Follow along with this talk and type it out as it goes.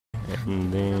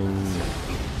and then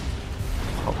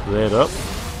pop that up.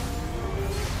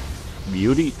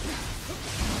 Beauty.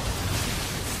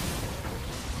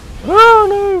 Oh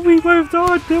no, we both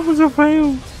died. That was a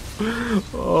fail.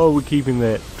 Oh, we're keeping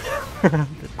that.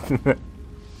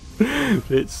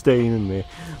 That's staying in there.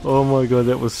 Oh my god,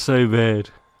 that was so bad.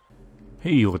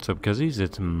 Hey, what's up cuzzies,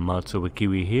 it's Matua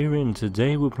Kiwi here, and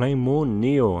today we're playing more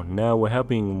Nioh. Now we're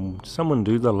helping someone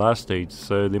do the last stage,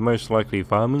 so they're most likely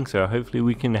farming, so hopefully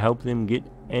we can help them get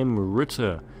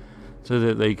Amrita, so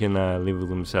that they can level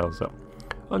themselves up.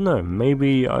 Oh no,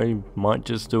 maybe I might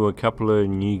just do a couple of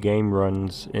new game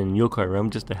runs in Yokai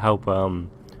Realm just to help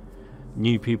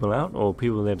new people out, or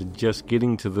people that are just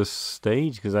getting to this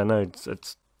stage, because I know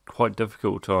it's quite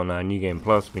difficult on New Game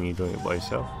Plus when you're doing it by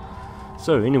yourself.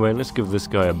 So anyway, let's give this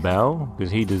guy a bow,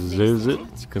 because he deserves it,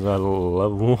 because I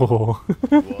love war.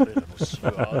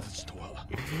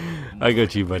 I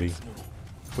got you, buddy.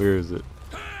 Where is it?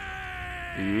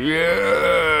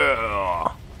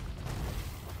 Yeah!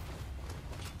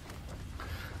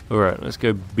 Alright, let's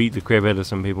go beat the crap out of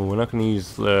some people. We're not going to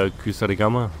use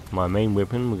cuzzies, my main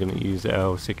weapon. We're going to use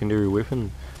our secondary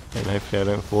weapon, and hopefully I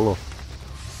don't fall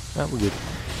off. Ah, we're good.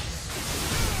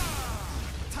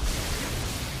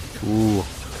 Ooh,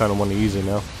 kind of want to use it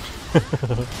now.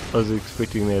 I was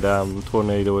expecting that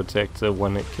tornado attack to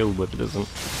one-hit kill, but it isn't.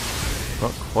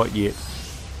 Not quite yet.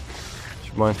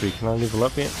 Which reminds me, can I level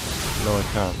up yet? No, I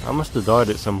can't. I must have died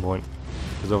at some point,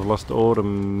 because I've lost all of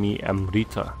me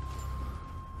Amrita.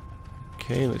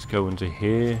 Okay, let's go into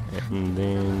here, and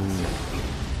then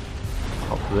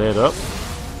pop that up.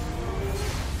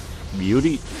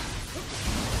 Beauty.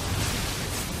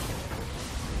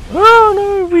 Oh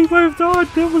no, we both died.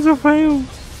 That was a fail.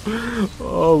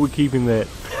 Oh, we're keeping that.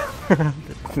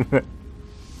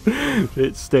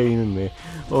 It's staying in there.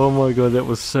 Oh my god, that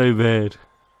was so bad.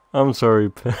 I'm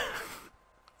sorry.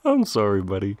 I'm sorry,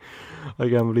 buddy. I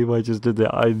can't believe I just did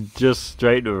that. I just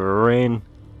straight ran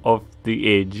off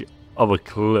the edge of a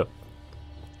cliff.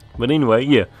 But anyway,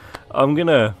 yeah, I'm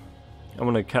gonna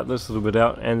cut this a little bit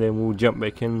out, and then we'll jump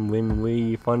back in when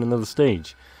we find another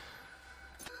stage.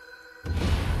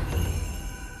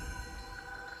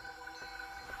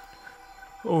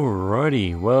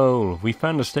 Alrighty, well, we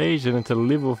found a stage, and it's a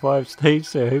level 5 stage,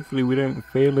 so hopefully we don't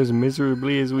fail as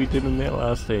miserably as we did in that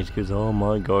last stage, because oh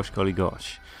my gosh, golly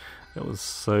gosh, that was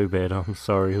so bad. I'm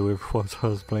sorry whoever it was I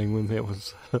was playing with, that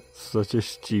was such a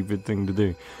stupid thing to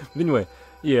do. But anyway,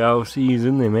 yeah, I'll see you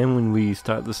in there, man, when we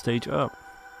start the stage up.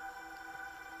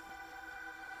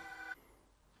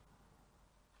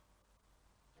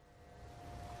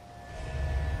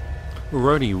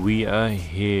 Alrighty, we are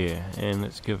here, and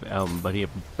let's give our buddy a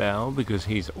bow because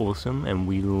he's awesome and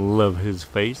we love his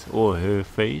face, or her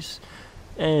face.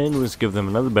 And let's give them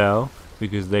another bow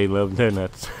because they love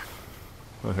donuts.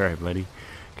 Alright buddy,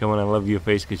 come on, I love your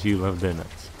face because you love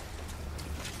donuts.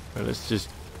 Right, let's just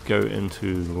go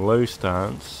into low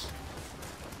stance.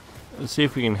 Let's see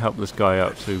if we can help this guy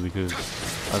out too, because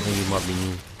I think he might be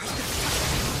new.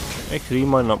 Actually, he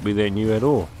might not be that new at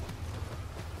all.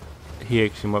 He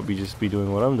actually might be just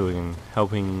doing what I'm doing and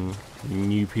helping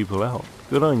new people out.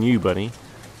 Good on you, buddy.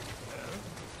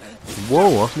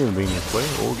 Whoa, I've never been this way.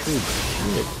 All good.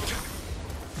 Shit.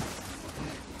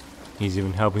 He's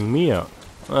even helping me out.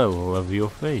 I love your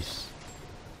face.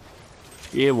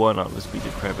 Yeah, why not? Let's beat the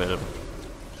crap out of him.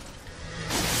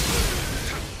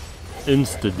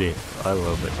 Insta death. I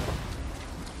love it.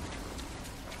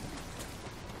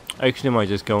 Actually, I might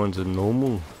just go into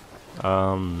normal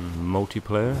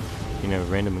multiplayer, you know,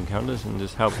 random encounters, and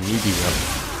just help newbies out.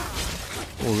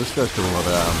 Oh, this guy's got a lot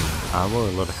of armor,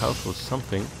 a lot of health or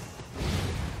something,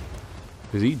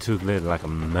 because he took that like a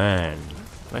man,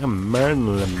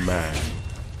 manly man.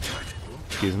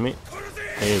 Excuse me.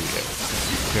 There we go.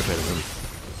 Crap out of him.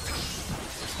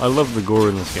 I love the gore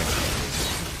in this game.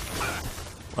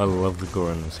 I love the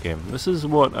gore in this game. This is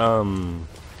what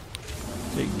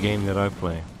the game that I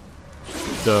play.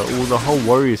 The whole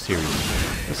Warrior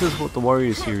series. This is what the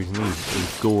Warrior series needs,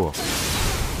 is gore.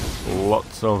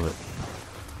 Lots of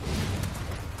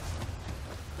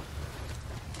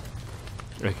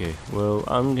it. Okay, well,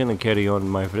 I'm gonna carry on,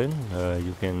 my friend.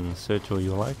 You can search all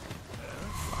you like.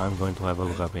 I'm going to have a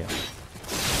look up here.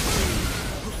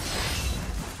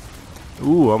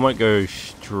 Ooh, I might go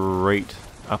straight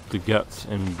up the guts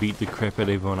and beat the crap out of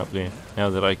everyone up there. Now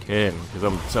that I can, because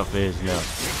I'm tough as now.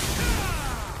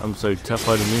 I'm so tough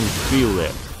I didn't even feel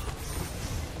that.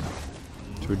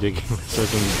 It's ridiculous. I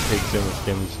can take so much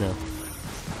damage now.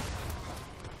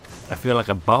 I feel like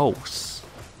a boss.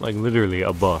 Like literally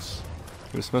a boss.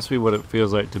 This must be what it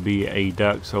feels like to be a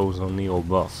Dark Souls or Nioh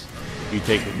boss. You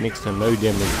take next to no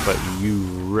damage, but you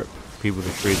rip people to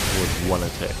shreds towards one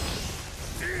attack.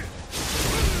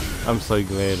 I'm so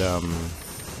glad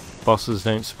bosses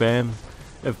don't spam.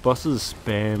 If bosses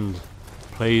spammed,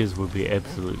 players would be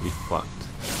absolutely fucked.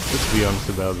 Let's be honest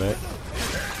about that.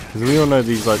 Because we all know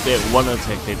these like that one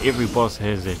attack that every boss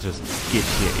has that just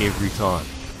gets you every time.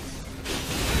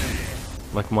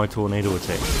 Like my tornado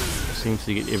attack. It seems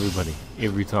to get everybody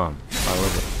every time. I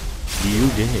love it. You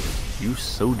dead. You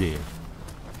so dead.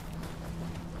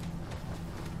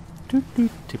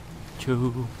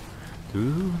 Tiptoe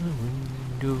through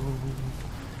the window.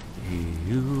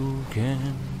 You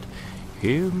can't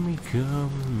hear me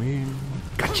coming.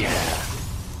 Gotcha!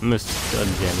 Missed. God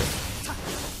damn it.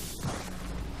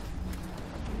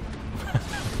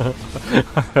 I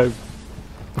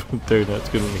hope Donut's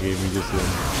gonna hear me just then.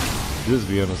 Just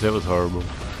be honest, that was horrible.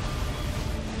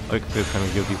 I feel kind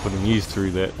of guilty putting you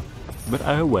through that. But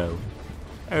oh well.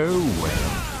 Oh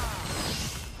well.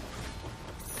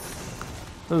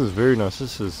 This is very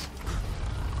nice.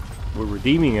 We're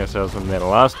redeeming ourselves from that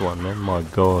last one, man. My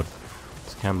god.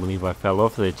 Just can't believe I fell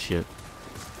off that shit.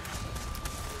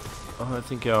 Oh, I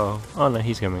think oh no,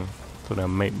 he's coming. Thought our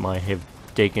mate might have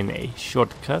taken a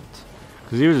shortcut.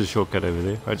 Because there is a shortcut over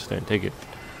there. I just don't take it.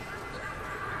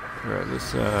 Alright,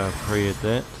 let's pray at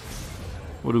that.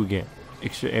 What do we get?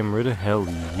 Extra Amrita? Hell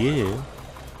yeah.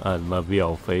 I love the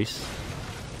old face.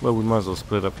 Well, we might as well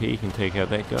split up here. You can take out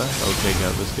that guy. I'll take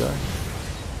out this guy.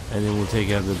 And then we'll take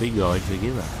out the big guy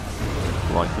together.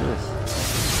 Like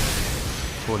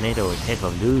this. Tornado attack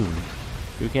of doom.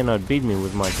 You cannot beat me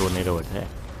with my tornado attack.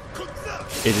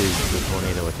 It is the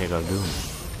tornado attack of doom.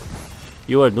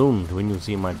 You are doomed when you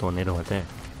see my tornado attack.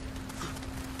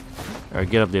 Alright,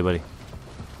 get up there, buddy.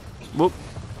 Whoop.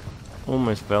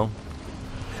 Almost fell.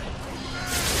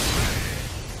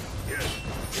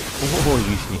 Oh,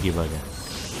 you sneaky bugger.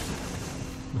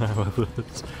 I love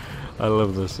this. I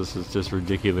love this. This is just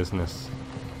ridiculousness.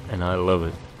 And I love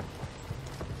it.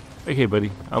 Okay,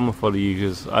 buddy. I'm gonna follow you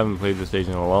because I haven't played this stage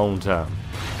in a long time.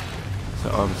 So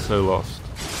I'm so lost.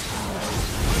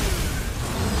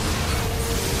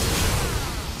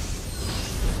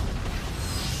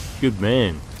 Good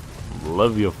man.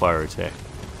 Love your fire attack.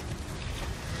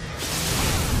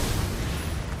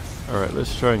 Alright,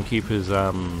 let's try and keep his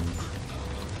oh,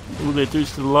 that dude's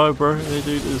still alive, bro. That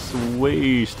dude is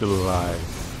way still alive.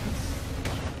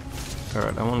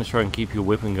 Alright, I want to try and keep your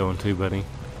weapon going too, buddy.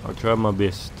 I'll try my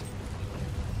best.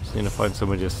 Just need to find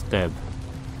somebody to stab.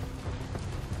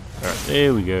 Alright,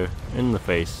 there we go. In the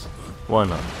face. Why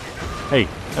not? Hey,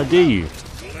 how dare you?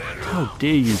 How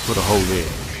dare you put a hole there?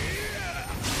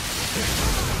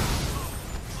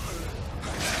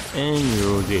 And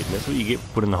you're all dead. That's what you get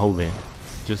for putting a hole there.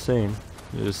 Just saying.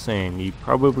 Just saying. You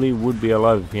probably would be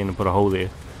alive if you hadn't put a hole there.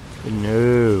 But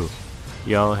no.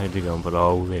 Y'all had to go and put a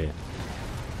hole there.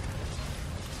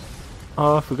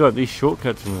 Oh, I forgot. These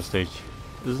shortcuts in the stage.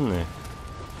 Isn't there?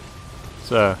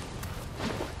 So,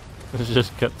 let's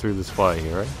just cut through this fire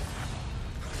here, right?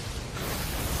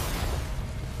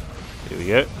 There we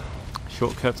go.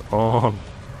 Shortcuts on.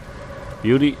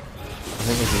 Beauty. I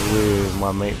think this is where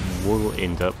my mate will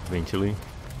end up eventually.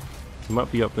 He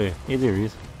might be up there. Yeah, there he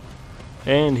is.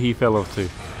 And he fell off too.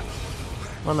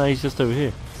 Oh no, he's just over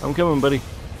here. I'm coming, buddy.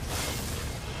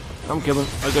 I'm coming.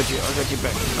 I got you. I got you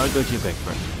back. I got you back,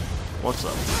 bro. What's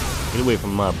up? Get away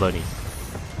from my buddy.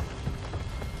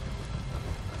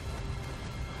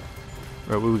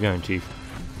 Right, where we going, Chief?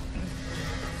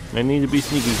 I need to be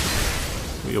sneaky.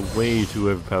 We are way too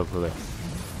overpowered for that.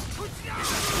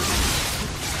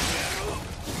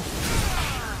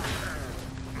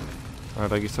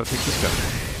 Alright, I guess I'll take this guy.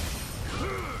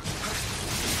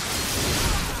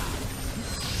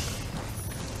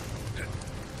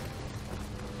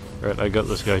 Alright, I got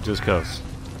this guy just cause.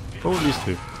 Oh, these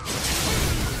two.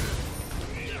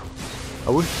 I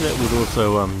wish that would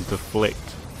also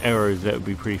deflect arrows. That would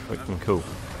be pretty freaking cool.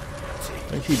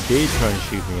 Don't you dare try and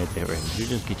shoot me at that range. You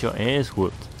just get your ass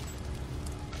whooped.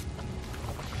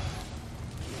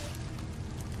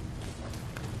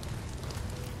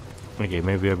 Okay,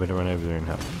 maybe I better run over there and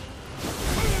help.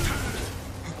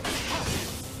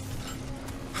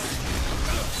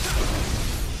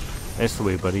 That's the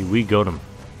way, buddy. We got him.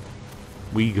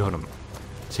 We got him.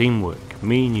 Teamwork.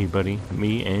 Me and you, buddy.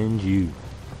 Me and you.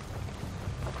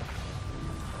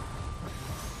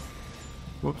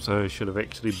 Whoops, I should have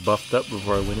actually buffed up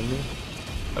before I went in there.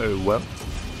 Oh well.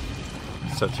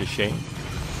 Such a shame.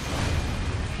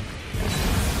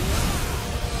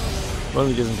 Well,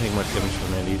 he doesn't take much damage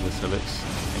from that either, so let's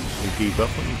actually debuff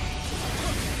him.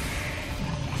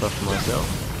 Buff myself.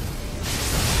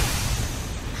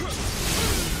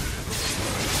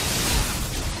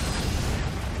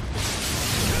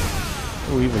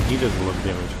 Oh, even he does a lot of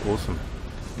damage. Awesome.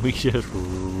 We just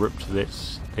ripped that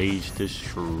stage to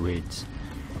shreds.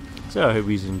 So I hope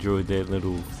he's enjoyed that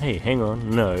little... Hey, hang on.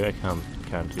 No, I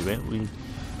can't do that. We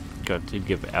got to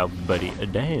give our buddy a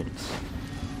dance.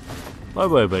 Bye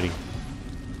bye, buddy.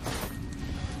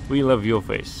 We love your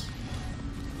face.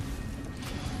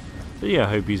 So yeah, I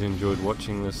hope he's enjoyed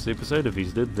watching this episode. If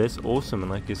he's did, that's awesome.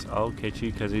 And I guess I'll catch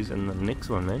you cuzzies in the next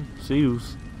one, man. See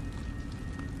yous.